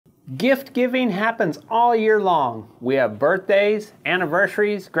Gift giving happens all year long. We have birthdays,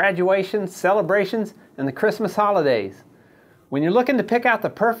 anniversaries, graduations, celebrations, and the Christmas holidays. When you're looking to pick out the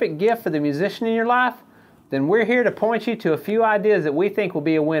perfect gift for the musician in your life, then we're here to point you to a few ideas that we think will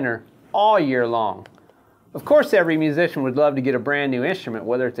be a winner all year long. Of course, every musician would love to get a brand new instrument,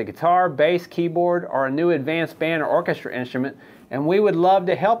 whether it's a guitar, bass, keyboard, or a new advanced band or orchestra instrument, and we would love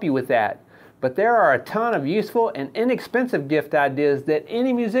to help you with that. But there are a ton of useful and inexpensive gift ideas that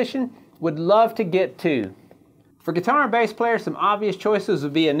any musician would love to get too. For guitar and bass players, some obvious choices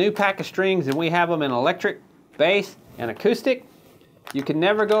would be a new pack of strings, and we have them in electric, bass, and acoustic. You can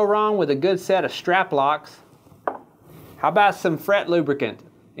never go wrong with a good set of strap locks. How about some fret lubricant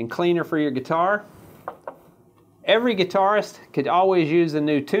and cleaner for your guitar? Every guitarist could always use a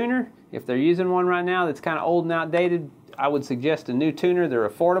new tuner. If they're using one right now that's kind of old and outdated, I would suggest a new tuner. They're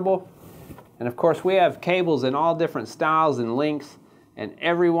affordable. And of course, we have cables in all different styles and lengths, and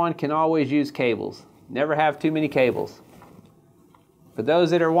everyone can always use cables. Never have too many cables. For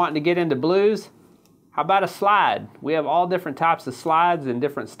those that are wanting to get into blues, how about a slide? We have all different types of slides and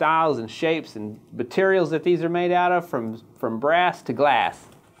different styles and shapes and materials that these are made out of, from brass to glass.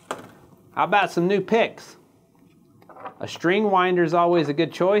 How about some new picks? A string winder is always a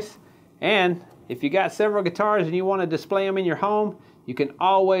good choice. And if you got several guitars and you want to display them in your home, you can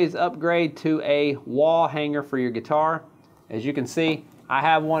always upgrade to a wall hanger for your guitar. As you can see, I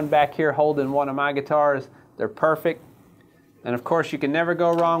have one back here holding one of my guitars. They're perfect. And of course, you can never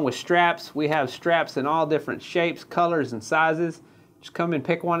go wrong with straps. We have straps in all different shapes, colors, and sizes. Just come and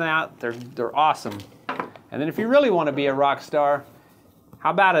pick one out. They're awesome. And then if you really want to be a rock star, how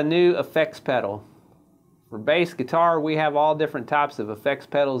about a new effects pedal? For bass guitar, we have all different types of effects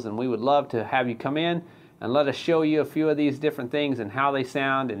pedals, and we would love to have you come in and let us show you a few of these different things and how they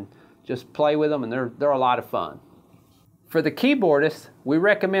sound, and just play with them, and they're a lot of fun. For the keyboardist, we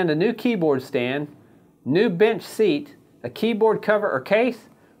recommend a new keyboard stand, new bench seat, a keyboard cover or case,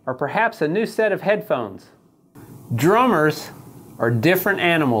 or perhaps a new set of headphones. Drummers are different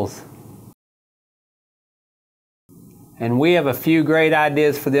animals, and we have a few great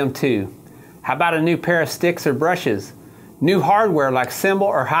ideas for them too. How about a new pair of sticks or brushes? New hardware like cymbal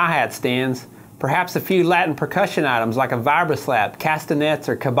or hi-hat stands, perhaps a few Latin percussion items like a vibroslap, castanets,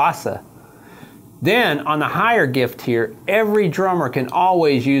 or cabasa. Then, on the higher gift tier, every drummer can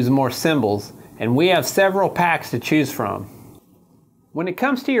always use more cymbals, and we have several packs to choose from. When it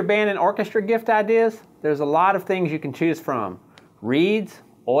comes to your band and orchestra gift ideas, there's a lot of things you can choose from. Reeds,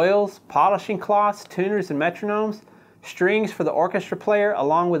 oils, polishing cloths, tuners and metronomes, strings for the orchestra player,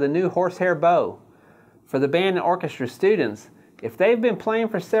 along with a new horsehair bow. For the band and orchestra students, if they've been playing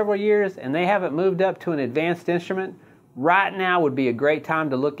for several years and they haven't moved up to an advanced instrument, right now would be a great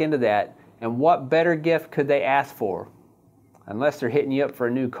time to look into that. And what better gift could they ask for? Unless they're hitting you up for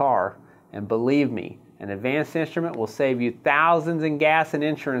a new car. And believe me, an advanced instrument will save you thousands in gas and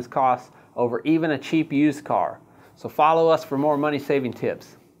insurance costs over even a cheap used car. So follow us for more money-saving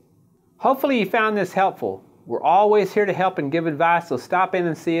tips. Hopefully you found this helpful. We're always here to help and give advice, so stop in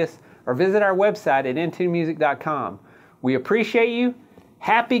and see us or visit our website at intunemusic.com. We appreciate you.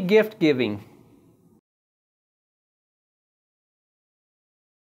 Happy gift giving.